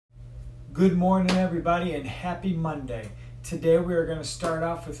Good morning, everybody, and happy Monday. Today we are going to start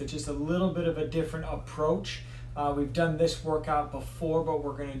off with just a little bit of a different approach. We've done this workout before, but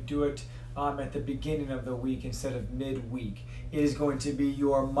we're going to do it at the beginning of the week instead of midweek. It is going to be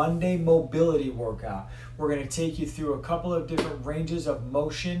your Monday mobility workout. We're going to take you through a couple of different ranges of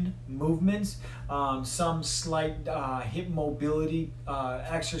motion movements, some slight hip mobility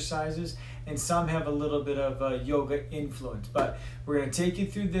exercises, and some have a little bit of yoga influence. But we're going to take you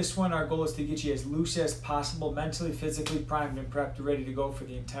through this one. Our goal is to get you as loose as possible, mentally, physically primed and prepped, ready to go for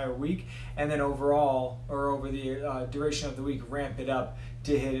the entire week. And then overall, or over the duration of the week, ramp it up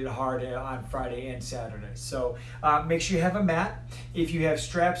to hit it hard on Friday and Saturday. So make sure you have a mat. If you have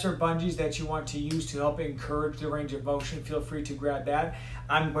straps or bungees that you want to use to help encourage the range of motion, feel free to grab that.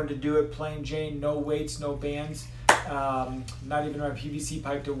 I'm going to do it plain Jane, no weights, no bands, not even my PVC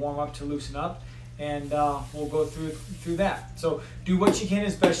pipe to warm up, to loosen up, and we'll go through that. So do what you can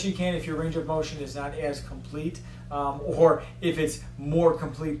as best you can. If your range of motion is not as complete, or if it's more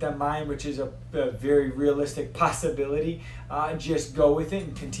complete than mine, which is a very realistic possibility, just go with it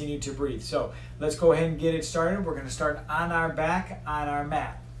and continue to breathe. So let's go ahead and get it started. We're going to start on our back on our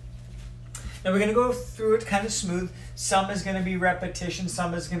mat. Now we're going to go through it kind of smooth. Some is going to be repetition,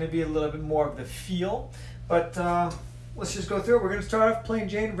 some is going to be a little bit more of the feel, but let's just go through it. We're going to start off plain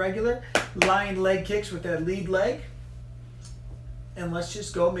Jane, regular lying leg kicks with that lead leg. And let's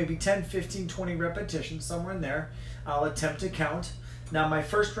just go maybe 10, 15, 20 repetitions, somewhere in there. I'll attempt to count. Now my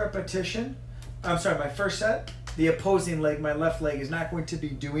first repetition, my first set, the opposing leg, my left leg, is not going to be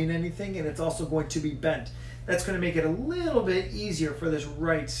doing anything, and it's also going to be bent. That's going to make it a little bit easier for this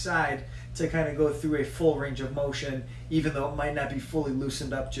right side to kind of go through a full range of motion, even though it might not be fully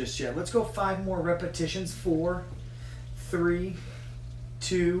loosened up just yet. Let's go 5 more repetitions. 4, 3,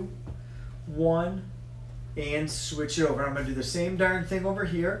 2, 1, and switch it over. I'm going to do the same darn thing over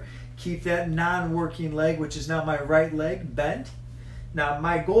here. Keep that non-working leg, which is now my right leg, bent. Now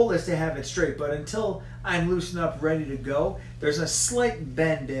my goal is to have it straight, but until I'm loosened up, ready to go, there's a slight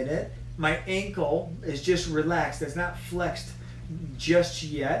bend in it. My ankle is just relaxed. It's not flexed just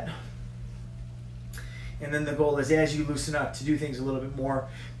yet. And then the goal is, as you loosen up, to do things a little bit more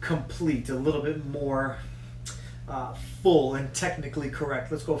complete, a little bit more full and technically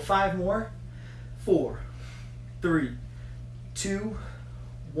correct. Let's go 5 more. 4, 3, 2,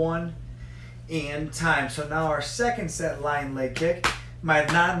 1, and time. So now our second set lying leg kick. My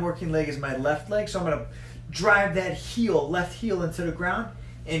non-working leg is my left leg, so I'm going to drive that heel, left heel into the ground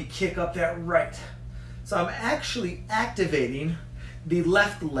and kick up that right. So I'm actually activating the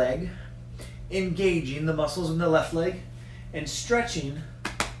left leg, engaging the muscles in the left leg, and stretching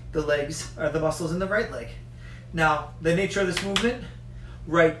the legs or the muscles in the right leg. Now, the nature of this movement,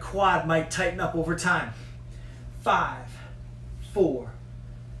 right quad might tighten up over time. 5, 4,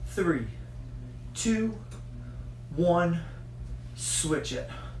 3, 2, 1, switch it.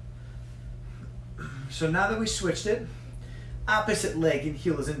 So now that we switched it, opposite leg and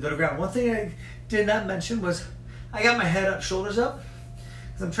heel is into the ground. One thing I did not mention was I got my head up, shoulders up,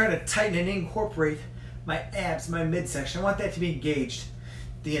 because I'm trying to tighten and incorporate my abs, my midsection. I want that to be engaged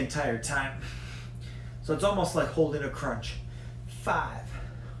the entire time. So it's almost like holding a crunch. 5,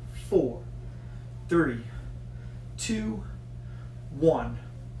 4, 3, 2, 1.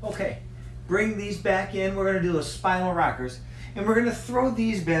 Okay, bring these back in. We're going to do the spinal rockers. And we're going to throw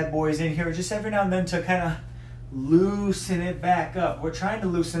these bad boys in here just every now and then to kind of loosen it back up. We're trying to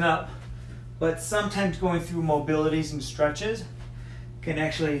loosen up, but sometimes going through mobilities and stretches can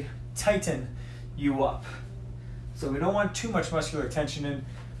actually tighten you up. So we don't want too much muscular tension in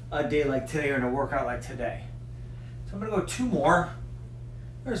a day like today or in a workout like today. So I'm going to go 2 more.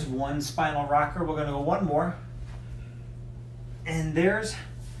 There's 1 spinal rocker. We're going to go 1 more. And there's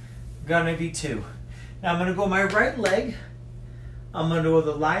going to be 2. Now I'm going to go my right leg. I'm going to go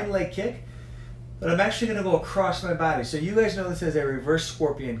the lying leg kick, but I'm actually going to go across my body. So you guys know this as a reverse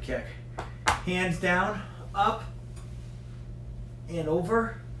scorpion kick. Hands down, up, and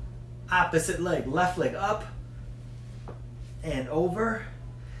over. Opposite leg, left leg up, and over.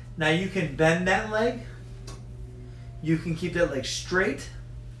 Now you can bend that leg. You can keep that leg straight.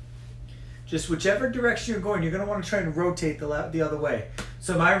 Just whichever direction you're going, you're going to want to try and rotate the other way.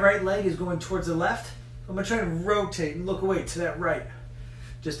 So my right leg is going towards the left. I'm going to try and rotate and look away to that right.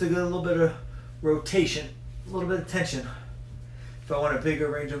 Just to get a little bit of rotation, a little bit of tension. If I want a bigger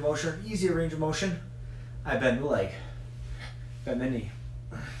range of motion, easier range of motion, I bend the leg, bend the knee.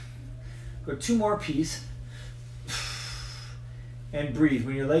 Go 2 more piece, and breathe.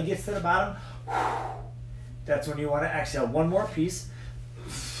 When your leg gets to the bottom, that's when you want to exhale. 1 more piece.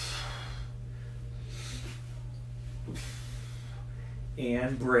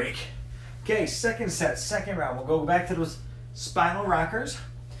 And break. Okay, second set, second round. We'll go back to those spinal rockers.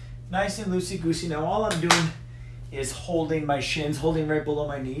 Nice and loosey-goosey. Now all I'm doing is holding my shins, holding right below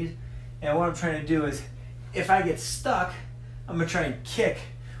my knees. And what I'm trying to do is, if I get stuck, I'm gonna try and kick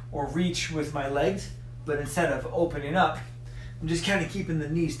or reach with my legs, but instead of opening up, I'm just kind of keeping the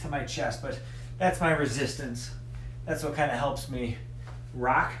knees to my chest, but that's my resistance. That's what kind of helps me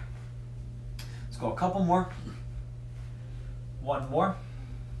rock. Let's go a couple more. One more.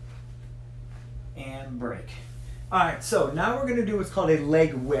 And break. All right, so now we're gonna do what's called a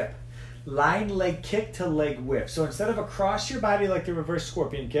leg whip. Line leg kick to leg whip. So instead of across your body like the reverse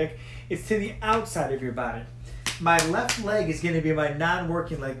scorpion kick, it's to the outside of your body. My left leg is gonna be my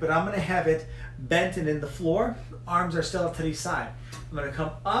non-working leg, but I'm gonna have it bent and in the floor. Arms are still up to the side. I'm gonna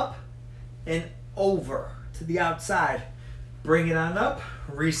come up and over to the outside. Bring it on up,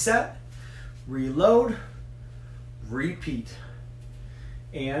 reset, reload, repeat,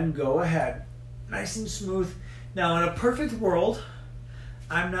 and go ahead. Nice and smooth. Now in a perfect world,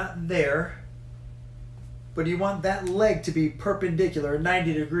 I'm not there, but you want that leg to be perpendicular,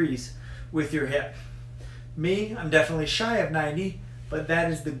 90 degrees with your hip. Me, I'm definitely shy of 90, but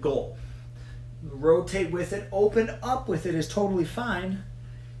that is the goal. Rotate with it, open up with it is totally fine.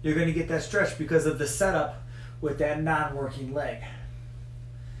 You're gonna get that stretch because of the setup with that non-working leg.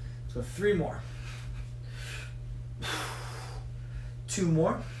 So 3 more. 2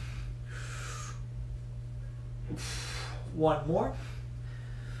 more. 1 more.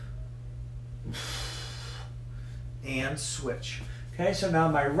 And switch. Okay, so now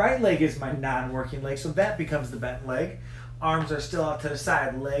my right leg is my non-working leg, so that becomes the bent leg. Arms are still out to the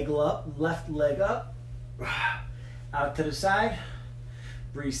side. Leg up, left leg up. Out to the side.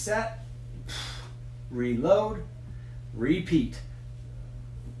 Reset. Reload. Repeat.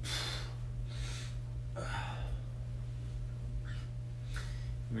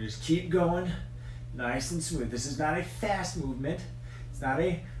 We just keep going, nice and smooth. This is not a fast movement. It's not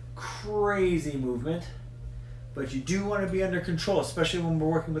a crazy movement, but you do want to be under control, especially when we're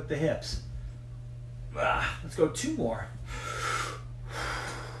working with the hips. Let's go 2 more.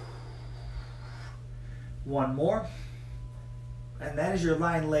 1 more. And that is your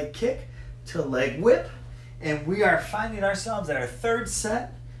line leg kick to leg whip. And we are finding ourselves at our 3rd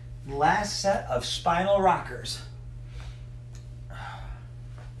set, last set of spinal rockers.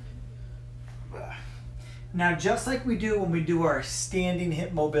 Now, just like we do when we do our standing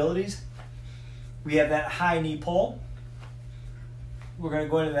hip mobilities, we have that high knee pull. We're going to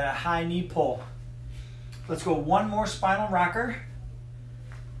go into that high knee pull. Let's go 1 more spinal rocker.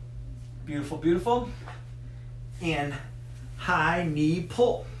 Beautiful, beautiful. And high knee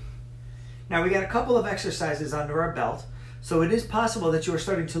pull. Now, we got a couple of exercises under our belt, so it is possible that you are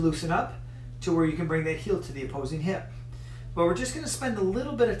starting to loosen up to where you can bring that heel to the opposing hip. But we're just going to spend a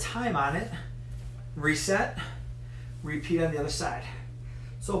little bit of time on it. Reset, repeat on the other side.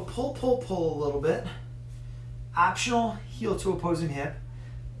 So pull, pull, pull a little bit. Optional heel to opposing hip,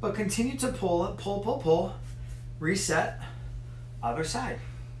 but continue to pull it, pull, pull, pull. Reset, other side.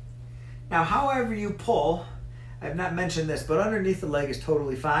 Now, however you pull, I've not mentioned this, but underneath the leg is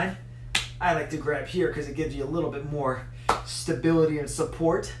totally fine. I like to grab here because it gives you a little bit more stability and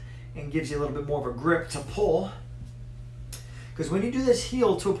support and gives you a little bit more of a grip to pull. Because when you do this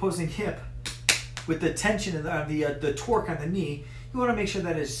heel to opposing hip, with the tension and the torque on the knee, you want to make sure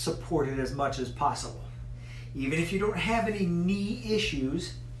that is supported as much as possible. Even if you don't have any knee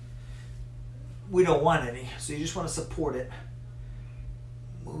issues, we don't want any, so you just want to support it.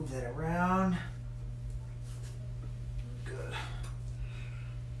 Move that around. Good.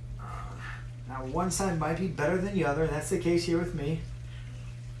 Now one side might be better than the other, and that's the case here with me.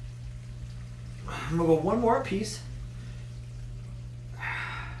 I'm going to go 1 more piece.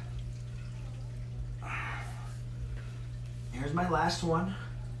 Here's my last one.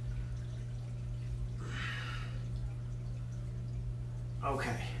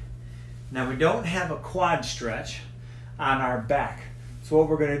 Okay. Now we don't have a quad stretch on our back. So what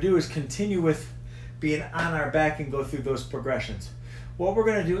we're going to do is continue with being on our back and go through those progressions. What we're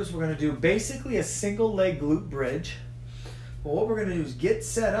going to do is we're going to do basically a single leg glute bridge. But what we're going to do is get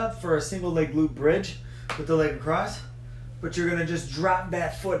set up for a single leg glute bridge with the leg across, but you're going to just drop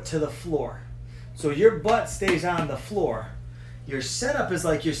that foot to the floor. So your butt stays on the floor. Your setup is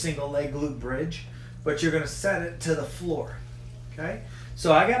like your single leg glute bridge, but you're going to set it to the floor. Okay?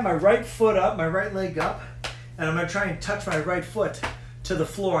 So I got my right foot up, my right leg up, and I'm going to try and touch my right foot to the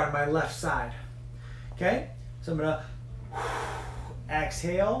floor on my left side. Okay? So I'm going to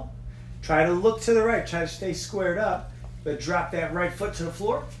exhale, try to look to the right, try to stay squared up, but drop that right foot to the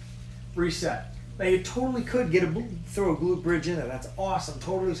floor, reset. Now you totally could throw a glute bridge in there. That's awesome.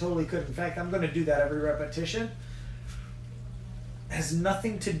 Totally could. In fact, I'm going to do that every repetition. It has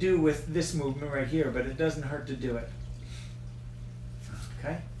nothing to do with this movement right here, but it doesn't hurt to do it.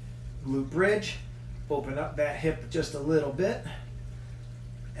 Okay, glute bridge. Open up that hip just a little bit,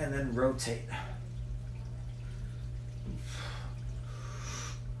 and then rotate.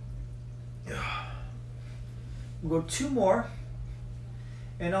 We'll go 2 more.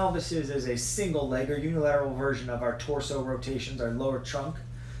 And all this is a single leg or unilateral version of our torso rotations, our lower trunk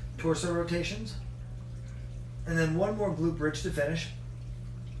torso rotations. And then 1 more glute bridge to finish.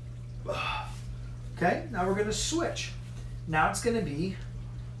 Okay, now we're going to switch. Now it's going to be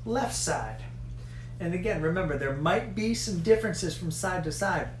left side. And again, remember, there might be some differences from side to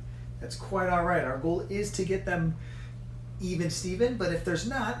side. That's quite all right. Our goal is to get them even Steven, but if there's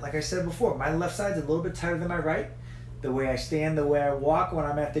not, like I said before, my left side's a little bit tighter than my right. The way I stand, the way I walk when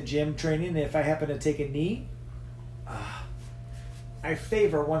I'm at the gym training, and if I happen to take a knee, I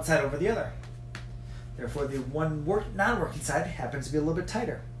favor one side over the other. Therefore, the one non-working side happens to be a little bit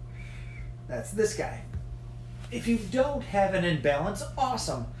tighter. That's this guy. If you don't have an imbalance,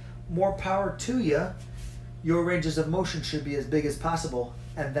 awesome. More power to you. Your ranges of motion should be as big as possible,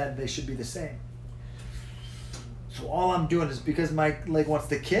 and then they should be the same. So all I'm doing is, because my leg wants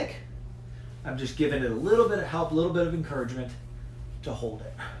to kick, I'm just giving it a little bit of help, a little bit of encouragement to hold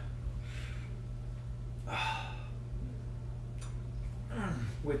it.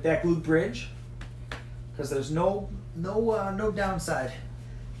 With that glute bridge, because there's no downside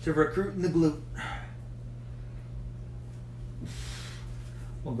to recruiting the glute.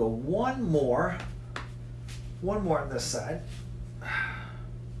 We'll go one more on this side.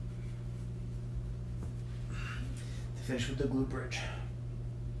 Finish with the glute bridge.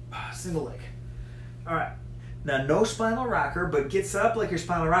 Single leg. All right. Now, no spinal rocker, but get set up like your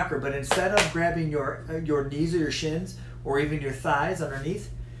spinal rocker. But instead of grabbing your knees or your shins or even your thighs underneath,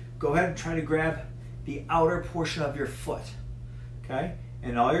 go ahead and try to grab the outer portion of your foot. Okay?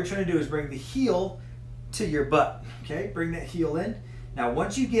 And all you're trying to do is bring the heel to your butt. Okay? Bring that heel in. Now,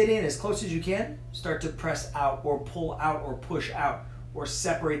 once you get in as close as you can, start to press out or pull out or push out or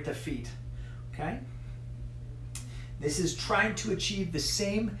separate the feet. Okay? This is trying to achieve the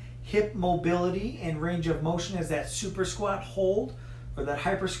same hip mobility and range of motion as that super squat hold or that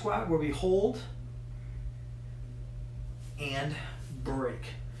hyper squat where we hold and break.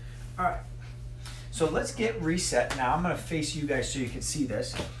 All right, so let's get reset now. I'm going to face you guys so you can see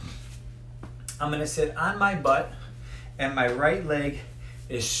this. I'm going to sit on my butt and my right leg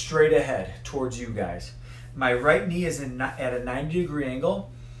is straight ahead towards you guys. My right knee is at a 90-degree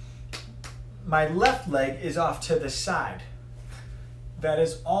angle. My left leg is off to the side. That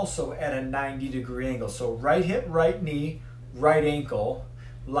is also at a 90-degree angle. So right hip, right knee, right ankle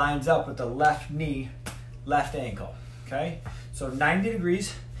lines up with the left knee, left ankle. Okay? So 90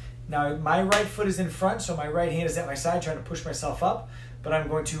 degrees. Now my right foot is in front, so my right hand is at my side trying to push myself up, but I'm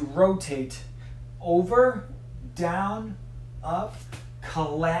going to rotate over, down, up,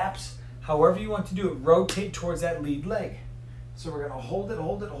 collapse, however you want to do it. Rotate towards that lead leg. So we're going to hold it,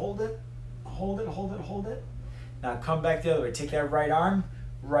 hold it, hold it. Hold it, hold it, hold it. Now come back the other way. Take that right arm,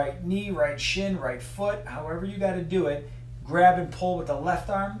 right knee, right shin, right foot, however you got to do it. Grab and pull with the left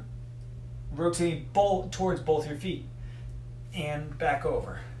arm, rotating towards both your feet. And back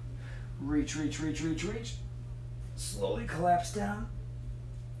over. Reach, reach, reach, reach, reach. Slowly collapse down.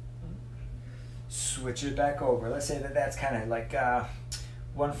 Switch it back over. Let's say that that's kind of like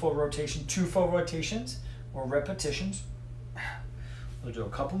 1 full rotation, 2 full rotations or repetitions. We'll do a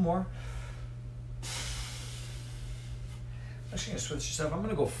couple more. I'm actually going to switch this up. I'm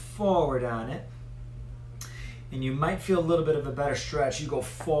going to go forward on it. And you might feel a little bit of a better stretch. You go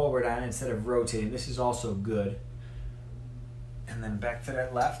forward on it instead of rotating. This is also good. And then back to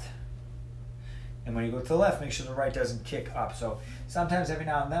that left. And when you go to the left, make sure the right doesn't kick up. So sometimes every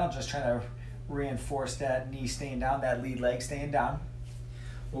now and then I'll just try to reinforce that knee staying down, that lead leg staying down.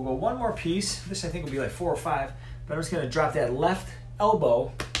 We'll go one more piece. This I think will be like 4 or 5. But I'm just going to drop that left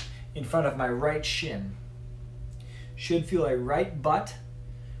elbow in front of my right shin. Should feel a right butt,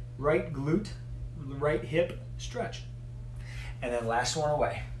 right glute, right hip stretch. And then last one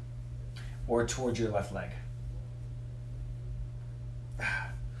away, or towards your left leg.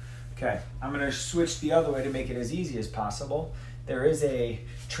 Okay, I'm going to switch the other way to make it as easy as possible. There is a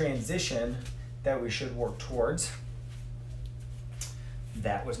transition that we should work towards.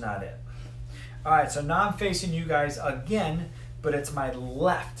 That was not it. All right, so now I'm facing you guys again, but it's my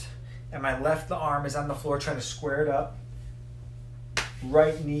left. And my left arm is on the floor trying to square it up.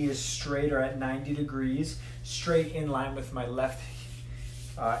 Right knee is straight or at 90 degrees, straight in line with my left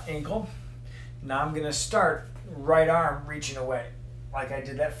ankle. Now I'm gonna start right arm reaching away, like I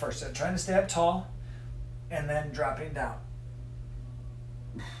did that first. So I'm trying to stay up tall and then dropping down.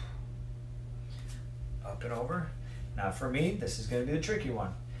 Up and over. Now for me, this is gonna be the tricky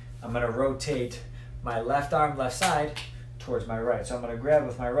one. I'm gonna rotate my left arm, left side, towards my right. So I'm gonna grab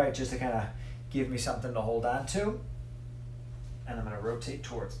with my right just to kind of give me something to hold on to. And I'm gonna rotate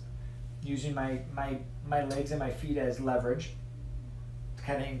towards, using my legs and my feet as leverage to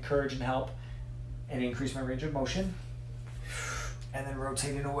kind of encourage and help and increase my range of motion. And then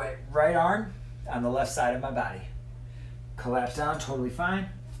rotating away. Right arm on the left side of my body. Collapse down, totally fine.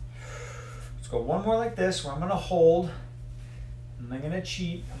 Let's go one more like this, where I'm gonna hold. I'm not gonna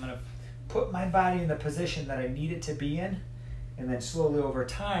cheat. I'm gonna put my body in the position that I need it to be in, and then slowly over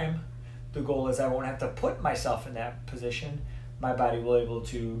time, the goal is I won't have to put myself in that position. My body will be able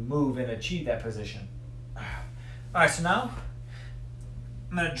to move and achieve that position. All right, so now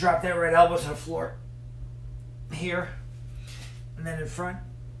I'm gonna drop that right elbow to the floor here, and then in front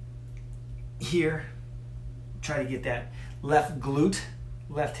here. Try to get that left glute,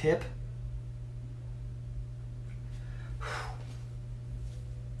 left hip.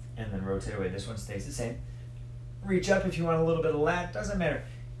 And then rotate away. This one stays the same. Reach up if you want a little bit of lat, doesn't matter.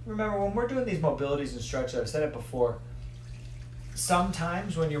 Remember, when we're doing these mobilities and stretches, I've said it before,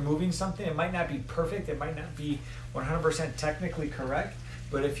 sometimes when you're moving something, it might not be perfect, it might not be 100% technically correct,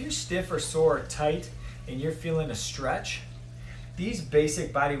 but if you're stiff or sore or tight and you're feeling a stretch, these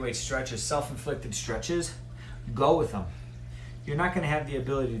basic bodyweight stretches, self-inflicted stretches, go with them. You're not going to have the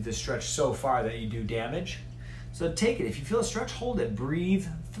ability to stretch so far that you do damage. So take it. If you feel a stretch, hold it. Breathe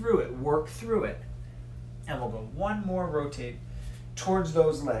through it. Work through it. And we'll go one more rotate towards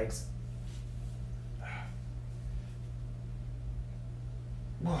those legs.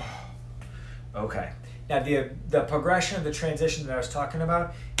 Okay. Now the progression of the transition that I was talking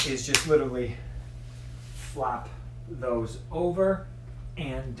about is just literally flop those over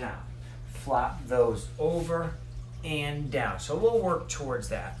and down. Flop those over and down. So we'll work towards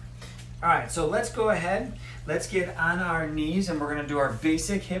that. All right, so let's go ahead. Let's get on our knees and we're gonna do our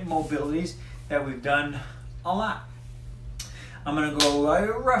basic hip mobilities that we've done a lot. I'm gonna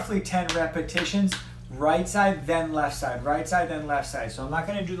go roughly 10 repetitions, right side, then left side, right side, then left side. So I'm not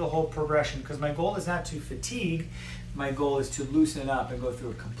gonna do the whole progression because my goal is not to fatigue. My goal is to loosen up and go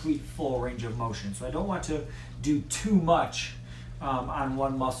through a complete full range of motion. So I don't want to do too much on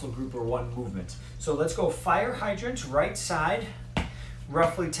one muscle group or one movement. So let's go fire hydrants, right side,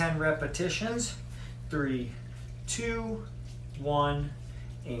 roughly 10 repetitions. 3, 2, 1,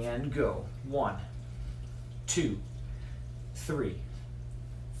 and go. 1, 2, 3,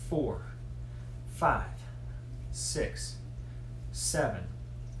 4, 5, 6, 7,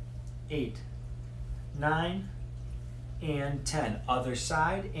 8, 9, and 10. Other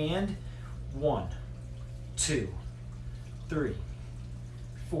side, and 1, 2, 3,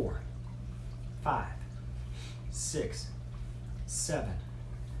 4, 5, 6, 7,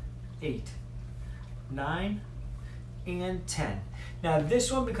 8, 9, and 10. Now this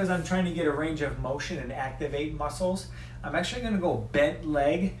one, because I'm trying to get a range of motion and activate muscles, I'm actually going to go bent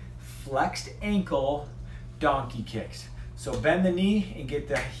leg, flexed ankle, donkey kicks. So bend the knee and get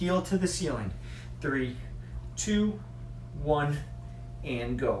the heel to the ceiling. 3, 2, 1,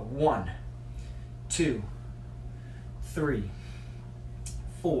 and go. 1, 2, 3,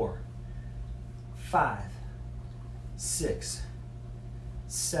 4, 5, 6,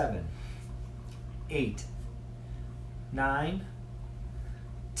 7, 8, 9,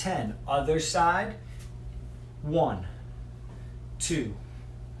 10. Other side. 1, 2,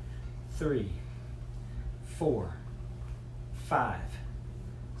 3, 4, 5,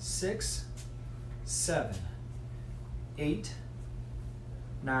 6, 7, 8,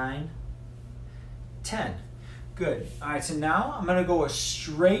 9, 10. Good. All right, so now I'm going to go a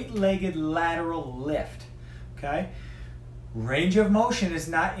straight-legged lateral lift. Okay? Range of motion is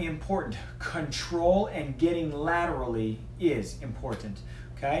not important. Control and getting laterally is important.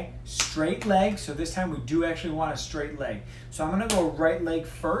 Okay? Straight leg, so this time we do actually want a straight leg. So I'm going to go right leg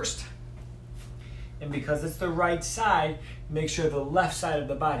first. And because it's the right side, make sure the left side of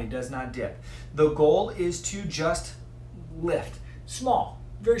the body does not dip. The goal is to just lift. Small,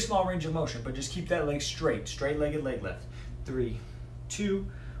 very small range of motion, but just keep that leg straight. Straight-legged leg lift. 3, 2,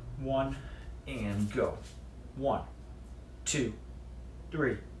 1, and go. 1, 2,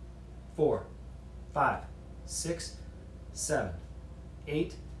 3, 4, 5, 6, 7,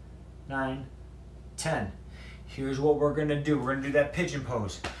 8, 9, 10. Here's what we're going to do. We're going to do that pigeon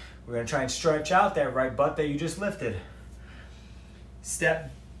pose. We're going to try and stretch out that right butt that you just lifted.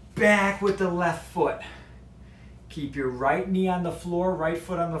 Step back with the left foot. Keep your right knee on the floor, right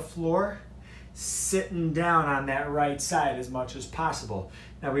foot on the floor. sitting down on that right side as much as possible.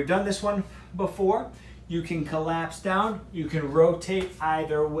 Now we've done this one before. You can collapse down, you can rotate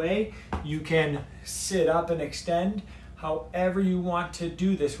either way, you can sit up and extend, however you want to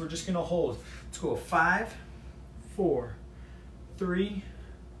do this. We're just gonna hold. Let's go 5, 4, 3,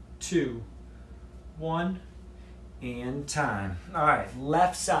 2, 1, and time. All right,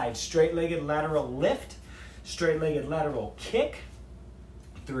 left side, straight-legged lateral lift, straight-legged lateral kick.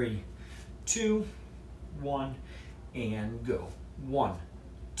 3, 2, 1, and go. 1,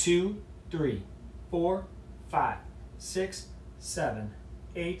 2, 3, 4, 5, 6, 7,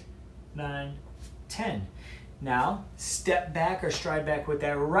 8, 9, 10. Now, step back or stride back with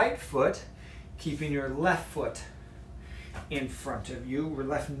that right foot, keeping your left foot in front of you, or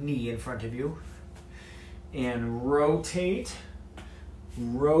left knee in front of you. And rotate,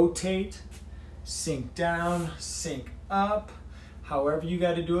 rotate, sink down, sink up. However you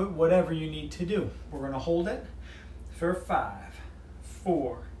got to do it, whatever you need to do. We're going to hold it for 5,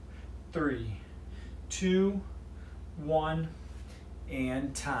 4, 3, 2, 1,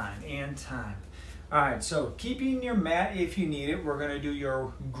 and time, and time. All right, so keeping your mat if you need it, we're going to do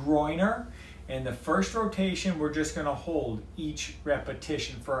your groiner. And the first rotation, we're just going to hold each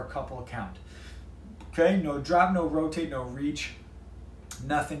repetition for a couple of count. Okay, no drop, no rotate, no reach,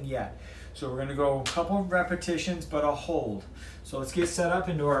 nothing yet. So we're going to go a couple of repetitions, but a hold. So let's get set up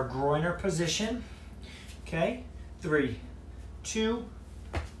into our groiner position. Okay, 3, 2,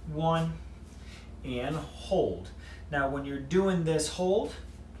 1, and hold. Now when you're doing this hold,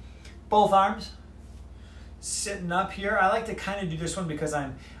 both arms sitting up here. I like to kind of do this one because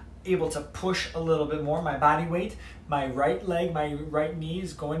I'm able to push a little bit more. My body weight, my right leg, my right knee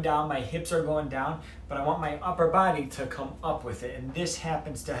is going down, my hips are going down, but I want my upper body to come up with it, and this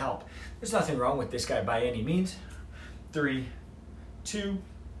happens to help. There's nothing wrong with this guy by any means. 3, 2,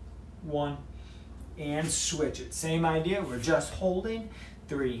 1, and switch it. Same idea, we're just holding.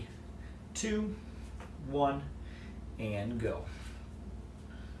 3, 2, 1, and go.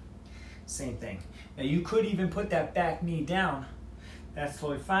 Same thing. Now you could even put that back knee down. That's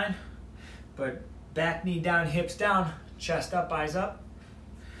totally fine. But back knee down, hips down, chest up, eyes up.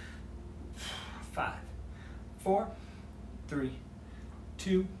 5, 4, 3,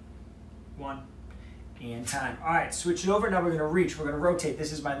 2, 1, and time. All right, switch it over. Now we're gonna reach. We're gonna rotate.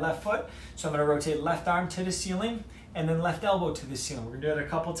 This is my left foot. So I'm gonna rotate left arm to the ceiling and then left elbow to the ceiling. We're gonna do it a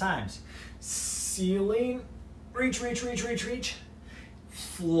couple times. Ceiling, reach, reach, reach, reach, reach.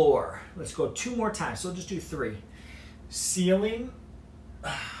 Floor. Let's go 2 more times. So we'll just do 3. Ceiling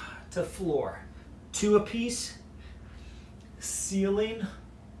to floor. 2 apiece. Ceiling,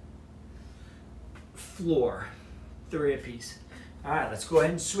 floor. 3 apiece. All right, let's go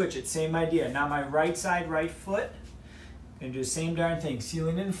ahead and switch it. Same idea. Now my right side, right foot. Gonna do the same darn thing.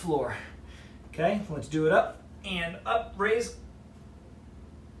 Ceiling and floor. Okay, let's do it up and up. Raise.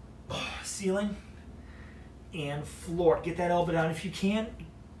 Ceiling and floor. Get that elbow down if you can.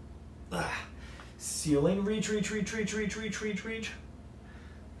 Ceiling, reach, reach, reach, reach, reach, reach, reach, reach.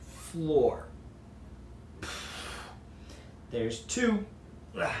 Floor. There's 2.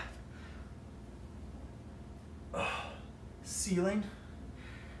 Ceiling.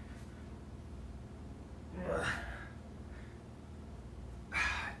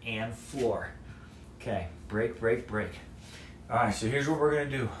 And floor. Okay, break, break, break. All right, so here's what we're gonna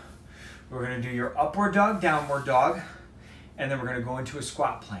do. We're gonna do your upward dog, downward dog, and then we're gonna go into a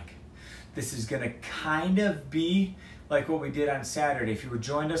squat plank. This is gonna kind of be like what we did on Saturday. If you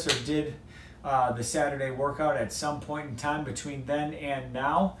joined us or did the Saturday workout at some point in time between then and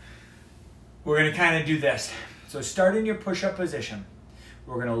now, we're gonna kind of do this. So start in your push-up position.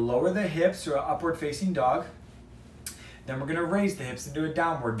 We're gonna lower the hips to an upward facing dog. Then we're gonna raise the hips into a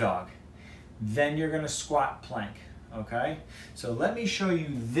downward dog. Then you're gonna squat plank, okay? So let me show you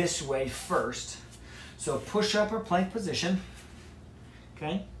this way first. So push-up or plank position,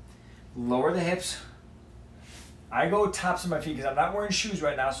 okay? Lower the hips. I go tops of my feet because I'm not wearing shoes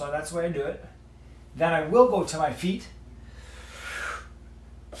right now, so that's the way I do it. Then I will go to my feet.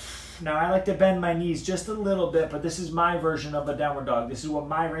 Now I like to bend my knees just a little bit, but this is my version of a downward dog. This is what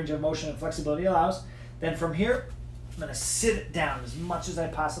my range of motion and flexibility allows. Then from here, I'm gonna sit it down as much as I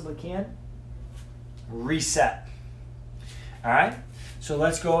possibly can. Reset. All right, so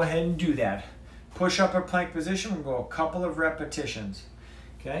let's go ahead and do that. Push up or plank position, we'll go a couple of repetitions.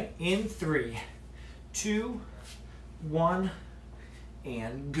 Okay, in 3, 2, 1,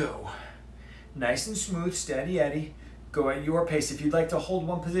 and go. Nice and smooth, steady Eddie. Go at your pace. If you'd like to hold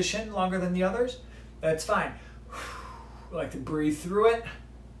one position longer than the others, that's fine. I like to breathe through it.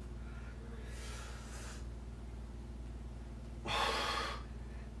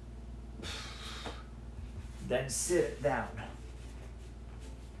 then sit it down.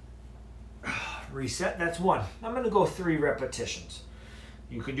 Reset, that's 1. I'm gonna go 3 repetitions.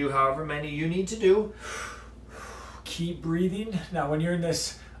 You can do however many you need to do. Keep breathing. Now when you're in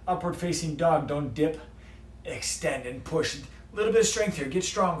this upward facing dog, don't dip, extend and push. A little bit of strength here, get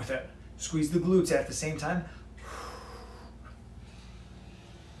strong with it. Squeeze the glutes at the same time.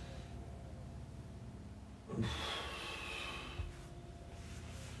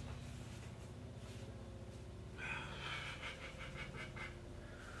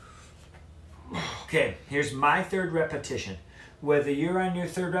 Okay, here's my 3rd repetition. Whether you're on your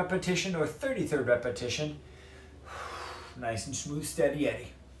 3rd repetition or 33rd repetition, nice and smooth, steady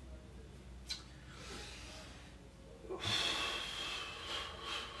Eddie.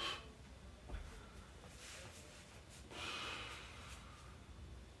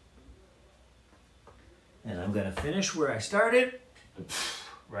 And I'm gonna finish where I started,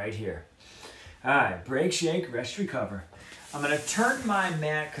 right here. All right, break, shake, rest, recover. I'm gonna turn my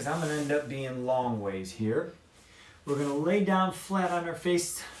mat because I'm gonna end up being long ways here. We're gonna lay down flat on our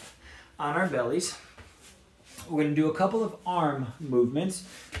face, on our bellies. We're gonna do a couple of arm movements.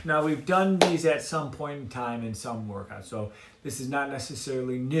 Now we've done these at some point in time in some workouts, so this is not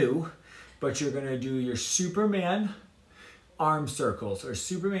necessarily new, but you're gonna do your Superman arm circles or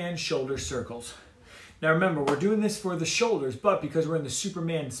Superman shoulder circles. Now remember, we're doing this for the shoulders, but because we're in the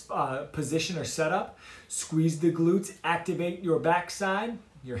Superman position or setup, squeeze the glutes, activate your backside,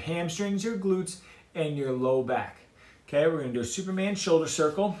 your hamstrings, your glutes, and your low back. Okay, we're gonna do a Superman shoulder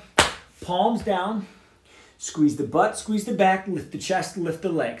circle. Palms down, squeeze the butt, squeeze the back, lift the chest, lift the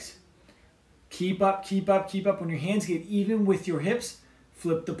legs. Keep up, keep up, keep up. When your hands get even with your hips,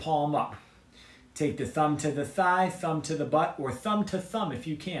 flip the palm up. Take the thumb to the thigh, thumb to the butt, or thumb to thumb if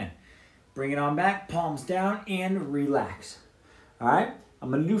you can. Bring it on back, palms down, and relax. All right,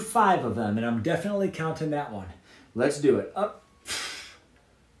 I'm gonna do 5 of them, and I'm definitely counting that one. Let's do it. Up.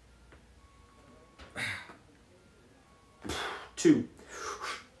 2.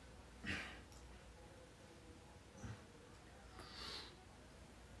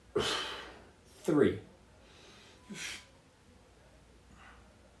 3.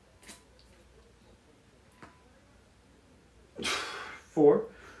 4.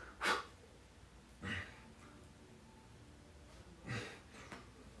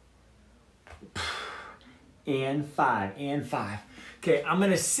 And 5, and 5. Okay, I'm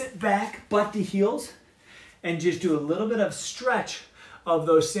gonna sit back, butt to heels, and just do a little bit of stretch of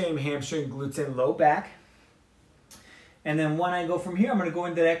those same hamstring, glutes, and low back. And then when I go from here, I'm gonna go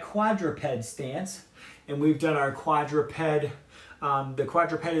into that quadruped stance. And we've done our quadruped. The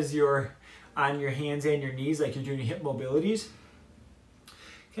quadruped is on your hands and your knees, like you're doing your hip mobilities.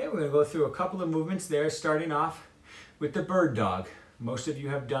 Okay, we're gonna go through a couple of movements there, starting off with the bird dog. Most of you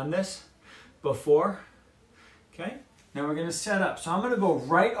have done this before. Okay, now we're gonna set up. So I'm gonna go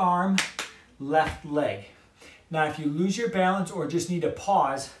right arm, left leg. Now if you lose your balance or just need to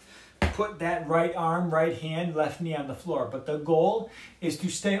pause, put that right arm, right hand, left knee on the floor. But the goal is to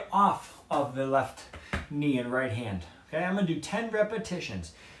stay off of the left knee and right hand. Okay, I'm gonna do 10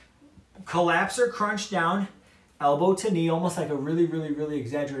 repetitions. Collapse or crunch down, elbow to knee, almost like a really, really, really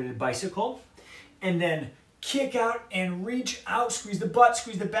exaggerated bicycle. And then kick out and reach out, squeeze the butt,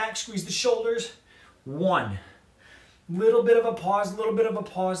 squeeze the back, squeeze the shoulders. 1. Little bit of a pause, little bit of a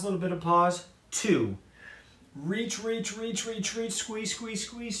pause, little bit of pause. 2. Reach, reach, reach, reach, reach, squeeze, squeeze,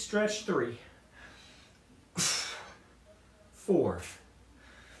 squeeze, stretch. 3. 4.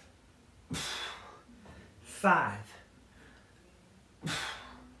 5.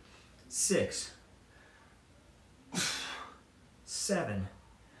 6. 7.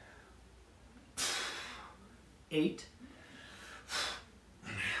 8.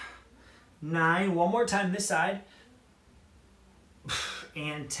 9. One more time this side.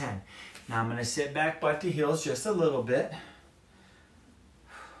 And 10. Now I'm going to sit back, butt to heels just a little bit.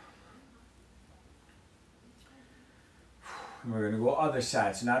 And we're going to go other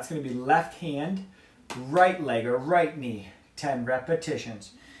side. So now it's going to be left hand, right leg or right knee. 10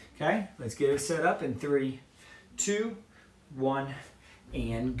 repetitions. Okay, let's get it set up in 3, 2, 1,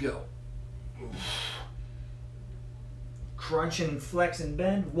 and go. Crunch and flex and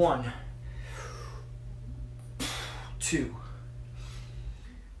bend. 1, 2,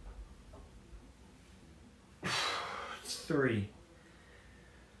 3,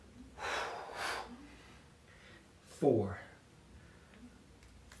 4,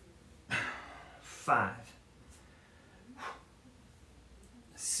 5,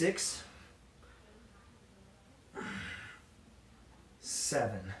 6,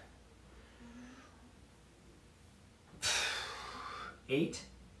 7, 8,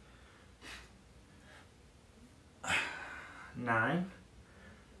 9,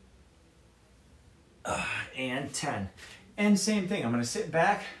 and 10. And same thing, I'm going to sit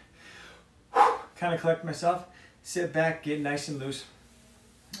back, kind of collect myself, sit back, get nice and loose.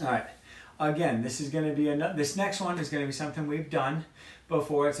 All right, again, this is going to be this next one is going to be something we've done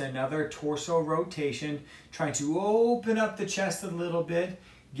before. It's another torso rotation, trying to open up the chest a little bit,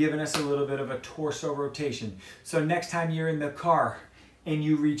 giving us a little bit of a torso rotation. So next time you're in the car and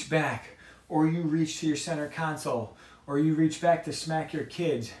you reach back, or you reach to your center console, or you reach back to smack your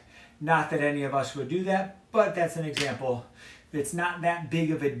kids, not that any of us would do that, but that's an example. It's not that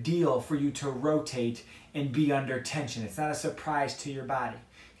big of a deal for you to rotate and be under tension. It's not a surprise to your body.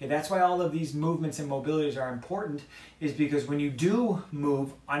 Okay, that's why all of these movements and mobilities are important, is because when you do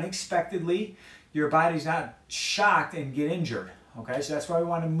move unexpectedly, your body's not shocked and get injured. Okay, so that's why we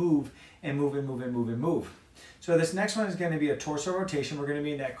want to move and move and move and move and move. So this next one is going to be a torso rotation. We're going to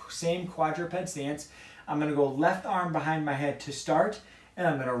be in that same quadruped stance. I'm going to go left arm behind my head to start, and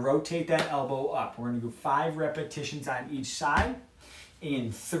I'm going to rotate that elbow up. We're going to do 5 repetitions on each side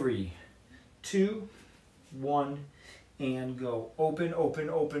in 3, 2, 1, and go. Open, open,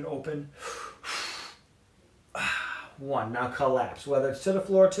 open, open. 1. Now collapse, whether it's to the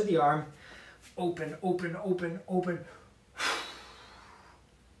floor or to the arm. Open, open, open, open.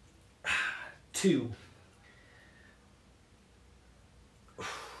 2,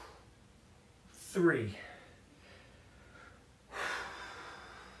 3,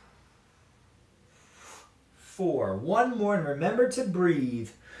 4. One more, and remember to breathe.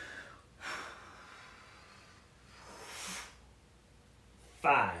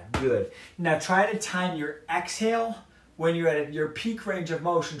 5. Good. Now try to time your exhale when you're at your peak range of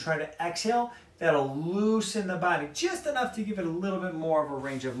motion. Try to exhale. That'll loosen the body just enough to give it a little bit more of a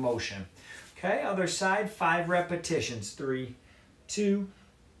range of motion. Okay, other side, 5 repetitions. 3, 2,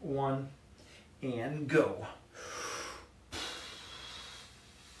 1, and go.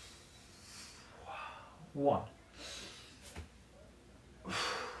 1.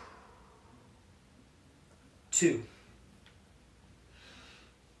 2.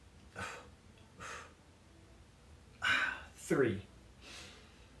 3.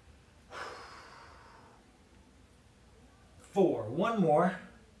 4. One more.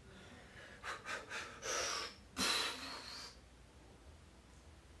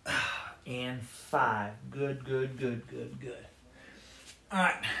 And 5. Good, good, good, good, good. All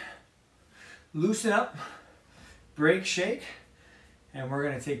right. Loosen up, break, shake, and we're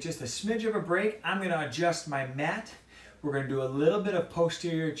going to take just a smidge of a break. I'm going to adjust my mat. We're going to do a little bit of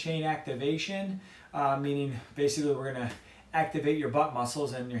posterior chain activation, meaning basically we're going to activate your butt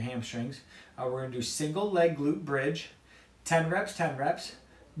muscles and your hamstrings. We're going to do single leg glute bridge, 10 reps, 10 reps,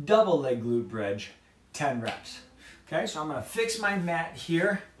 double leg glute bridge, 10 reps. Okay, so I'm going to fix my mat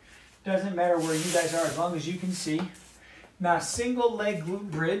here. Doesn't matter where you guys are as long as you can see. Now, single leg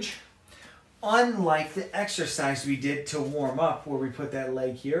glute bridge, unlike the exercise we did to warm up where we put that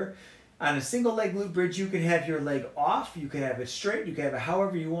leg here, on a single leg glute bridge, you can have your leg off, you can have it straight, you can have it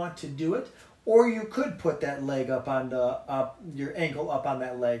however you want to do it, or you could put that leg up on the, your ankle up on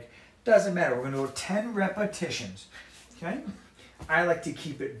that leg. Doesn't matter. We're going to do 10 repetitions. Okay? I like to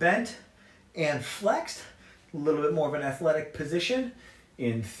keep it bent and flexed, a little bit more of an athletic position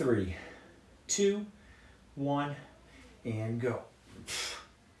in 3, 2, 1, and go.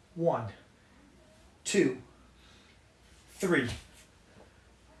 1, 2, 3,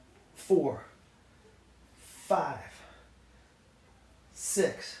 4, 5,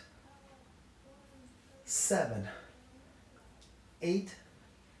 6, 7, 8,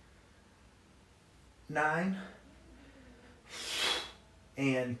 9,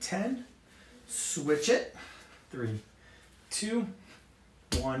 and 10. Switch it. 3, 2,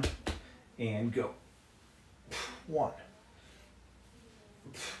 1, and go. 1,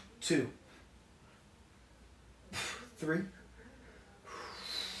 2, 3,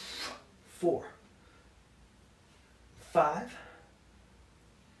 4, 5,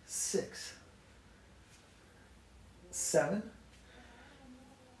 6, 7,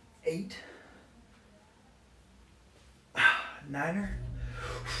 8, 9,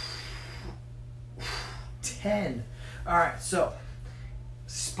 10. All right, so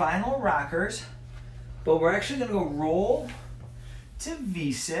spinal rockers, but we're actually going to go roll to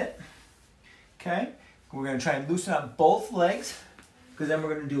V-sit. Okay, we're going to try and loosen up both legs, because then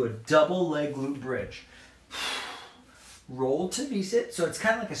we're going to do a double leg glute bridge. Roll to V-sit, so it's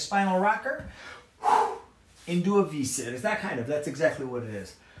kind of like a spinal rocker, into a V-sit. It's that kind of, that's exactly what it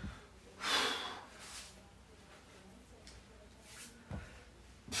is.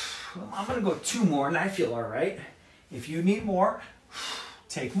 I'm going to go 2 more, and I feel all right. If you need more,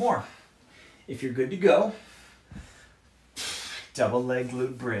 take more. If you're good to go, double leg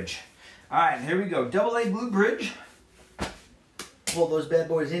glute bridge. All right, here we go. Double leg glute bridge. Pull those bad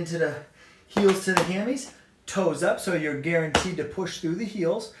boys into the heels to the hammies, toes up so you're guaranteed to push through the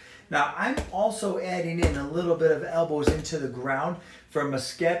heels. Now I'm also adding in a little bit of elbows into the ground from a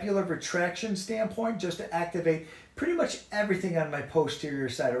scapular retraction standpoint, just to activate pretty much everything on my posterior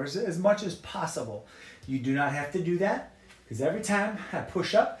side, or as much as possible. You do not have to do that, because every time I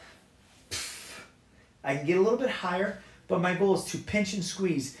push up, I can get a little bit higher, but my goal is to pinch and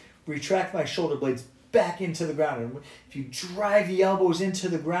squeeze, retract my shoulder blades back into the ground. And if you drive the elbows into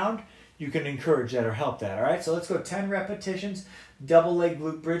the ground, you can encourage that or help that. All right, so let's go 10 repetitions, double leg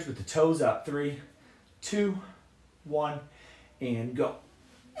glute bridge with the toes up. 3, 2, 1, and go.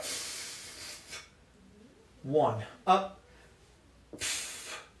 1, up,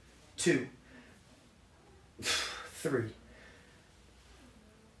 2, 3,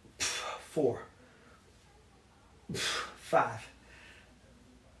 4, 5,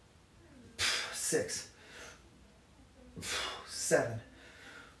 6, 7,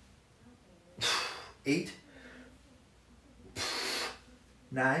 8,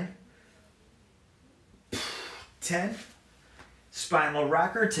 9, 10. Spinal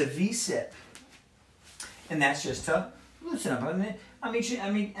rocker to V-sit. And that's just to loosen up. I'm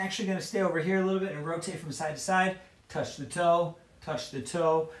actually going to stay over here a little bit and rotate from side to side. Touch the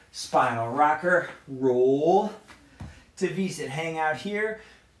toe, spinal rocker, roll to V-sit. Hang out here.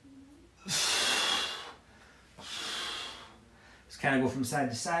 Just kind of go from side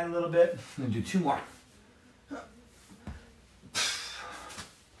to side a little bit. I'm going to do 2 more.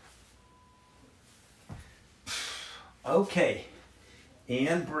 Okay,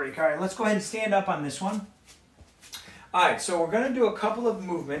 and break. All right, let's go ahead and stand up on this one. All right, so we're going to do a couple of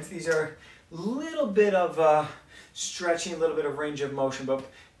movements. These are a little bit of stretching, a little bit of range of motion, but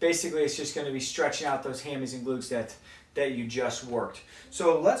basically it's just going to be stretching out those hammies and glutes that you just worked.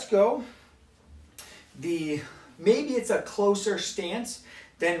 So let's go. Maybe it's a closer stance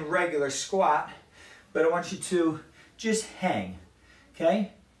than regular squat, but I want you to just hang,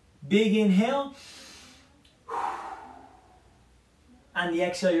 okay? Big inhale. On the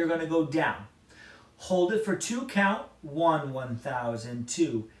exhale, you're going to go down. Hold it for 2 count. 1, 1,000,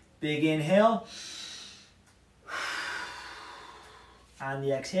 2. Big inhale. On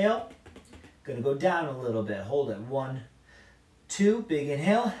the exhale, going to go down a little bit. Hold it. 1, 2. Big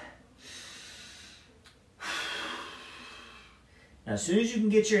inhale. Now, as soon as you can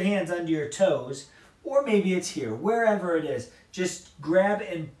get your hands under your toes, or maybe it's here, wherever it is, just grab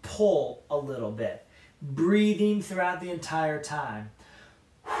and pull a little bit. Breathing throughout the entire time.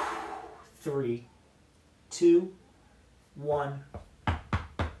 3, 2, 1,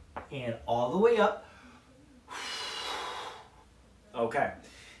 and all the way up. Okay,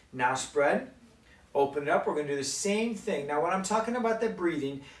 now spread, open it up. We're going to do the same thing. Now when I'm talking about the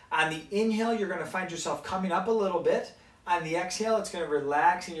breathing, on the inhale, you're going to find yourself coming up a little bit. On the exhale, it's going to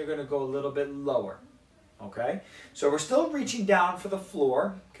relax and you're going to go a little bit lower. Okay, so we're still reaching down for the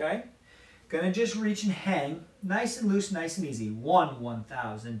floor. Okay, going to just reach and hang. Nice and loose, nice and easy. 1,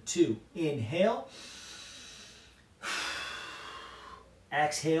 1,000, 2. Inhale.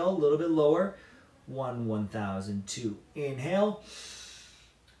 Exhale, a little bit lower. 1, 1,000, 2. Inhale.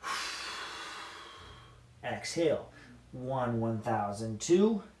 Exhale. 1, 1,000,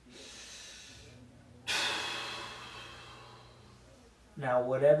 2. Now,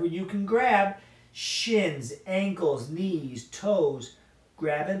 whatever you can grab, shins, ankles, knees, toes,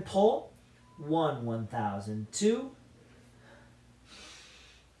 grab and pull. 1, 1,000, 2.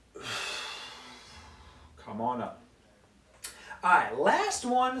 Come on up. All right, last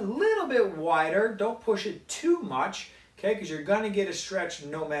one, a little bit wider. Don't push it too much, okay, because you're going to get a stretch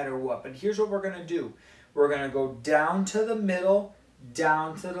no matter what. But here's what we're going to do. We're going to go down to the middle,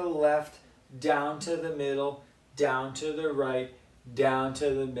 down to the left, down to the middle, down to the right, down to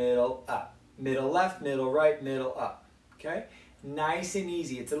the middle, up. Middle left, middle right, middle up, okay? Nice and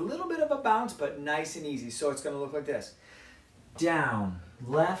easy. It's a little bit of a bounce, but nice and easy. So it's going to look like this. Down,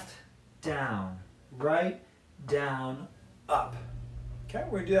 left, down, right, down, up. Okay,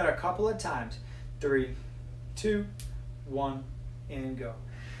 we're going to do that a couple of times. 3, 2, 1, and go.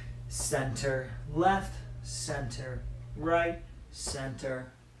 Center, left, center, right,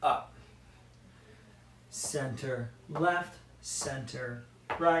 center, up. Center, left, center,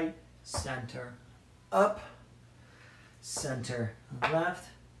 right, center, up. Center, left,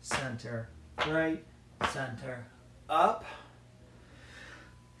 center, right, center, up.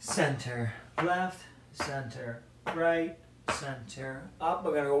 Center, left, center, right, center, up.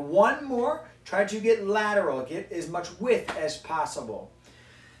 We're going to go one more. Try to get lateral. Get as much width as possible.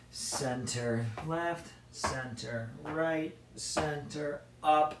 Center, left, center, right, center,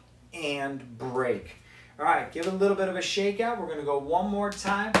 up, and break. All right, give it a little bit of a shake out. We're gonna go one more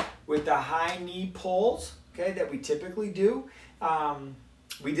time with the high knee pulls, okay, that we typically do.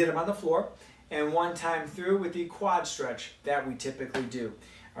 We did them on the floor. And one time through with the quad stretch that we typically do.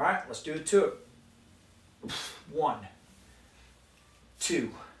 All right, let's do it to it. 1,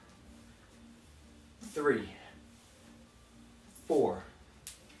 2, 3, 4,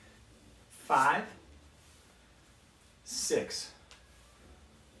 5, 6,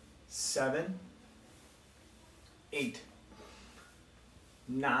 7, 8,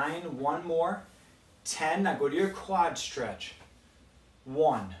 9, one more, 10. Now go to your quad stretch.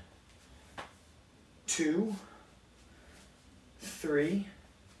 1, 2, 3,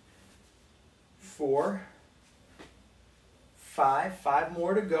 4, 5, 5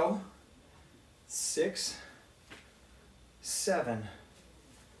 more to go, 6, 7,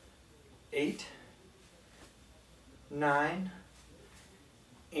 8, 9,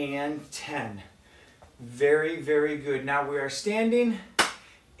 and 10. Very, very good. Now we are standing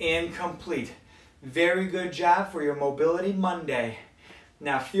and complete. Very good job for your Mobility Monday.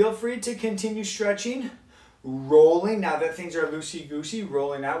 Now feel free to continue stretching, rolling. Now that things are loosey-goosey,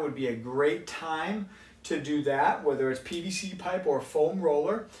 rolling out would be a great time to do that, whether it's PVC pipe or foam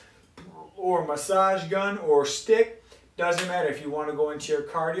roller or massage gun or stick. Doesn't matter. If you want to go into your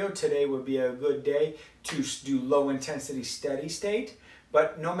cardio, today would be a good day to do low intensity steady state.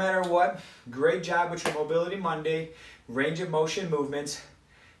 But no matter what, great job with your Mobility Monday, range of motion movements.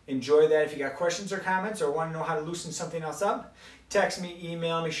 Enjoy that. If you got questions or comments or want to know how to loosen something else up, text me,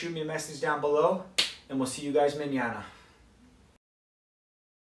 email me, shoot me a message down below, and we'll see you guys mañana.